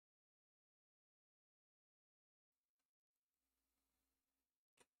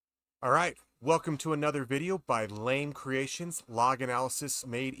All right, welcome to another video by Lame Creations, Log Analysis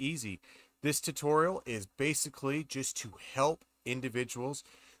Made Easy. This tutorial is basically just to help individuals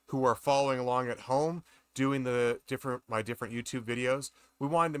who are following along at home doing my different YouTube videos. We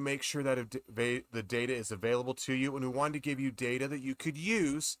wanted to make sure that the data is available to you, and we wanted to give you data that you could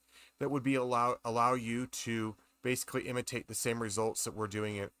use that would be allow you to basically imitate the same results that we're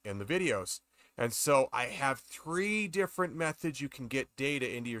doing in the videos. And so I have 3 different methods you can get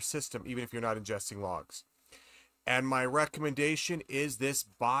data into your system, even if you're not ingesting logs. And my recommendation is this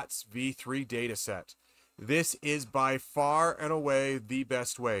bots v3 data set. This is by far and away the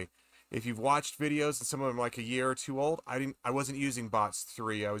best way. If you've watched videos, and some of them like a year or two old, I wasn't using bots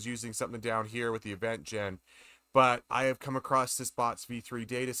 3. I was using something down here with the Eventgen. But I have come across this bots v3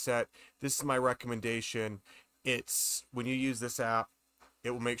 data set. This is my recommendation. It's when you use this app, it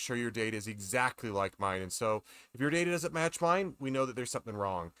will make sure your data is exactly like mine. And so if your data doesn't match mine, we know that there's something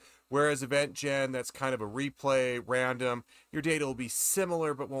wrong. Whereas Eventgen, that's kind of a replay, random. Your data will be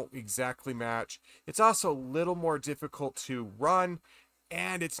similar but won't exactly match. It's also a little more difficult to run,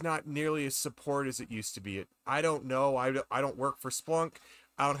 and it's not nearly as support as it used to be. I don't know. I don't work for Splunk.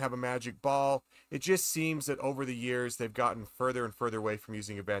 I don't have a magic ball. It just seems that over the years, they've gotten further and further away from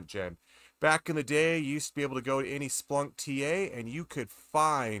using Eventgen. Back in the day, you used to be able to go to any Splunk TA and you could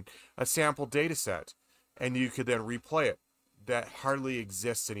find a sample data set and you could then replay it. That hardly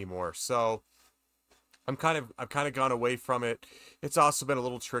exists anymore. So I've kind of gone away from it. It's also been a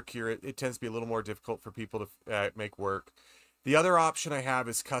little trickier. It tends to be a little more difficult for people to make work. The other option I have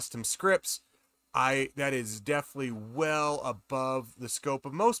is custom scripts. That is definitely well above the scope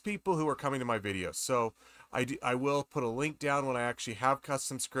of most people who are coming to my videos. So I will put a link down when I actually have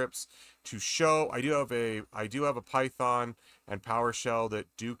custom scripts to show. I do have a Python and PowerShell that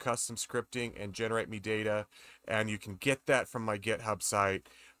do custom scripting and generate me data, and you can get that from my GitHub site.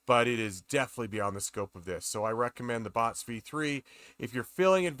 But it is definitely beyond the scope of this. So I recommend the bots v3. If you're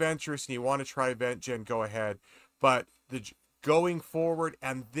feeling adventurous and you want to try Eventgen, go ahead. But going forward,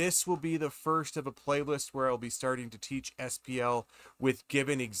 and this will be the first of a playlist where I'll be starting to teach SPL with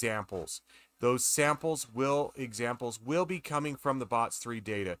given examples. Those examples will be coming from the bots 3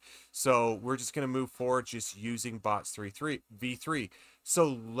 data. So we're just going to move forward just using bots v3.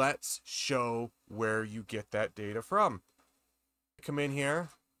 So let's show where you get that data from. Come in here,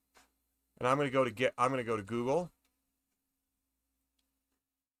 and I'm going to go to Google.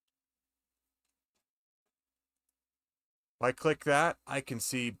 If I click that, I can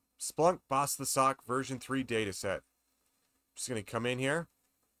see Splunk Boss the Sock version 3 dataset. I'm just going to come in here.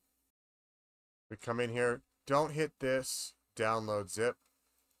 We come in here, don't hit this download zip.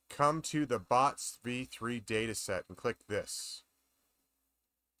 Come to the bots v3 dataset and click this.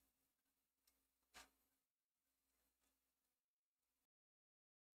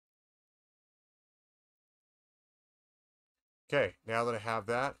 Okay, now that I have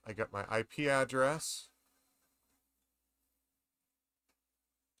that, I got my IP address.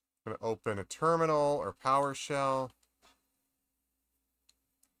 I'm going to open a terminal or PowerShell.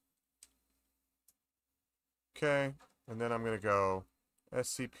 Okay, and then I'm going to go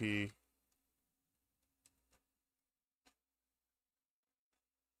SCP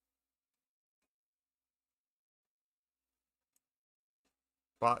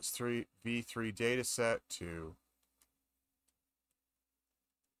bots v3 dataset to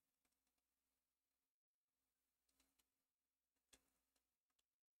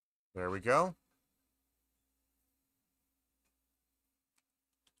there we go.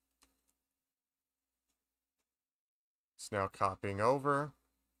 It's now copying over.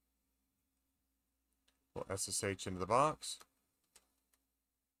 We'll SSH into the box.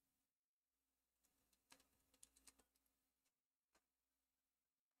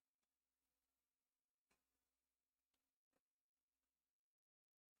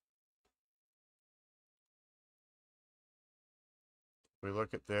 We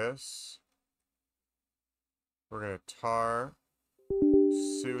look at this. We're going to tar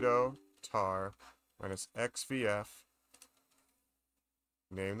sudo tar minus xvf,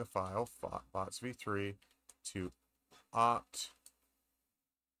 name the file bots v3 to opt.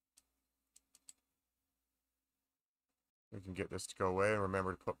 We can get this to go away, and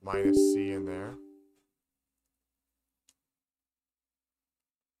remember to put minus C in there.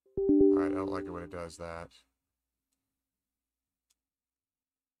 Alright, I don't like it when it does that.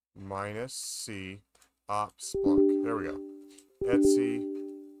 Minus C opt Splunk. There we go. Etsy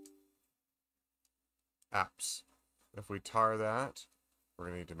apps. If we tar that, we're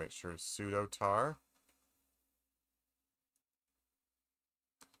going to need to make sure sudo tar.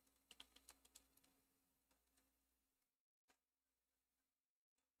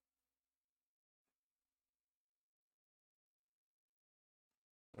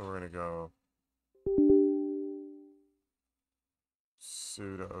 And we're going to go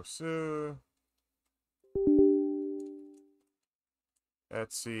sudo su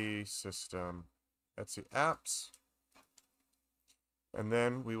etc system etc apps. And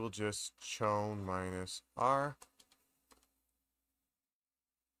then we will just chown -r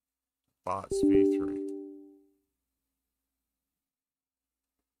bots v3.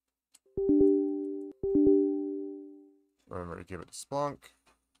 Remember to give it to Splunk.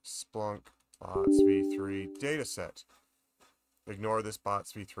 Splunk bots v3 dataset. Ignore this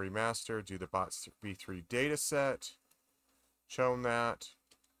bots v3 master. Do the bots v3 dataset. Chown that.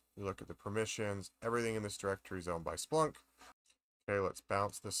 You look at the permissions. Everything in this directory is owned by Splunk. Okay, let's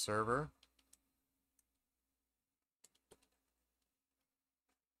bounce this server.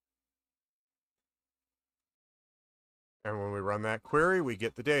 And when we run that query, we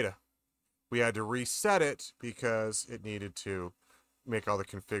get the data. We had to reset it because it needed to make all the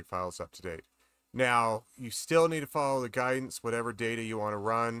config files up to date. Now, you still need to follow the guidance. Whatever data you want to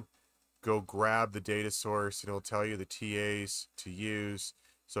run, go grab the data source and it'll tell you the TAs to use.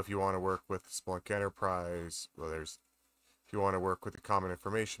 So if you want to work with Splunk Enterprise, well, if you want to work with the Common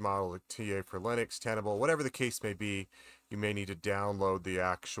Information Model, the TA for Linux, Tenable, whatever the case may be, you may need to download the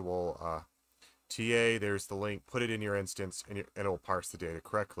actual TA. There's the link. Put it in your instance and it will parse the data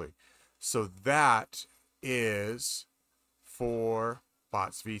correctly. So that is for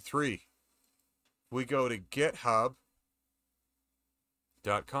bots v3. We go to github.com,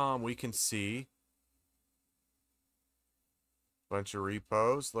 we can see a bunch of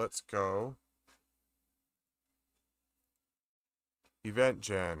repos. Let's go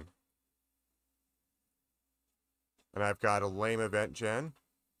Eventgen. And I've got a lame Eventgen.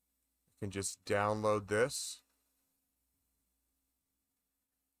 I can just download this.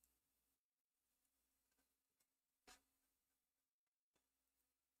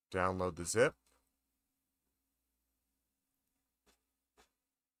 Download the zip.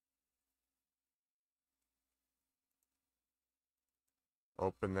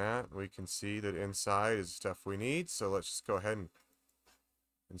 Open that. We can see that inside is stuff we need. So let's just go ahead and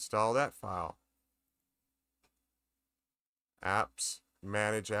install that file. Apps,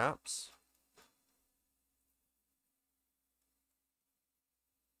 manage apps.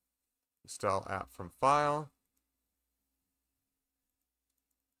 Install app from file.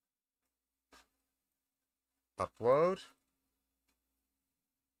 Upload.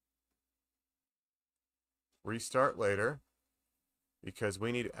 Restart later because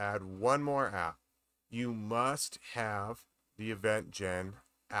we need to add one more app. You must have the Eventgen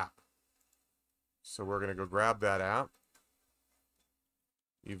app. So we're going to go grab that app.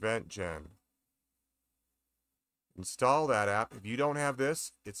 Eventgen. Install that app. If you don't have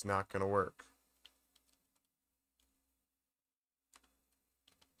this, it's not going to work.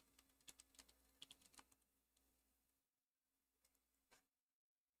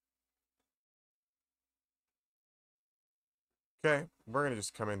 Okay, we're going to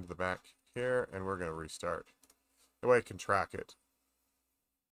just come into the back here and we're going to restart. That way I can track it.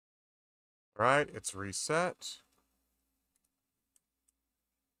 All right, it's reset.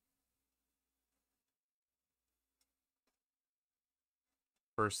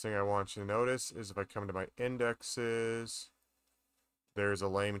 First thing I want you to notice is if I come to my indexes, there's a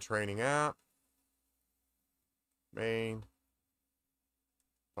lame training app, main,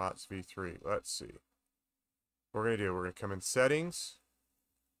 bots v3. Let's see. What we're going to do, we're going to come in settings,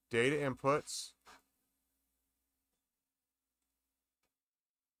 data inputs,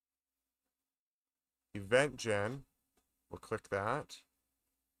 Eventgen, we'll click that,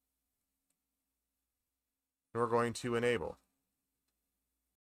 and we're going to enable.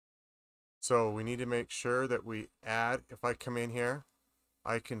 So we need to make sure that we add, if I come in here,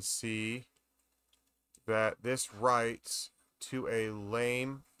 I can see that this writes to a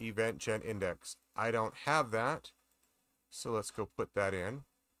lame Eventgen index. I don't have that, so let's go put that in.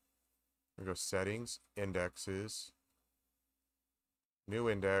 We go settings, indexes, new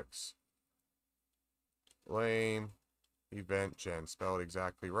index, lame Eventgen, spell it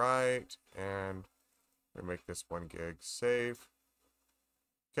exactly right, and we make this 1 gig, save.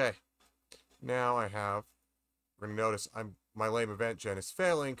 Okay, now I have, we're going to notice my lame Eventgen is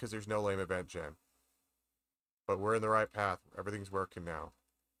failing because there's no lame Eventgen. But we're in the right path. Everything's working now.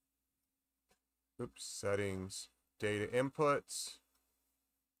 Oops, settings, data inputs.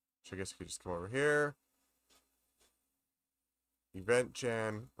 Which I guess I could just come over here.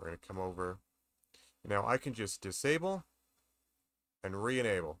 Eventgen, we're going to come over. Now I can just disable and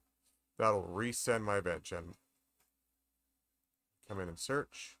re-enable. That'll resend my Eventgen. Come in and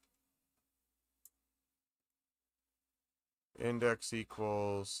search. index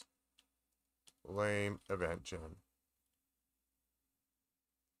equals lame event gen.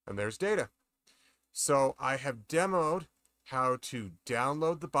 And there's data. So I have demoed how to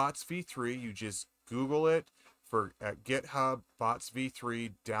download the bots v3. You just Google it at GitHub, bots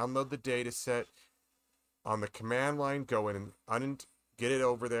v3, download the data set. On the command line, go in and get it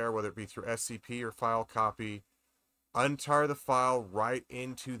over there, whether it be through SCP or file copy. Untar the file right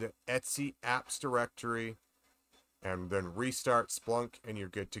into the Etsy apps directory, and then restart Splunk, and you're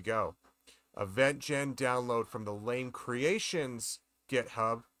good to go. Eventgen download from the Lame Creations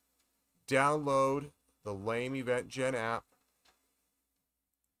GitHub. Download the Lame Eventgen app.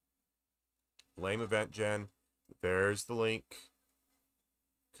 Lame Eventgen. There's the link.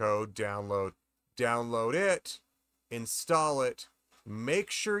 Code download. Download it. Install it.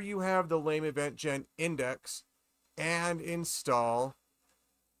 Make sure you have the Lame Eventgen index and install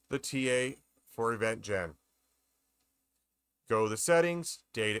the TA for Eventgen. Go to the settings,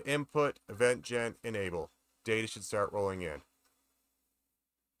 data input, Eventgen, enable. Data should start rolling in.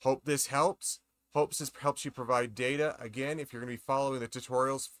 Hope this helps. Hope this helps you provide data. Again, if you're going to be following the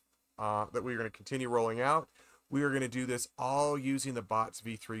tutorials that we're going to continue rolling out, we are going to do this all using the bots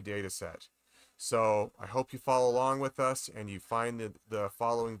v3 dataset. So I hope you follow along with us and you find the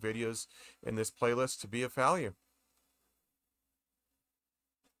following videos in this playlist to be of value.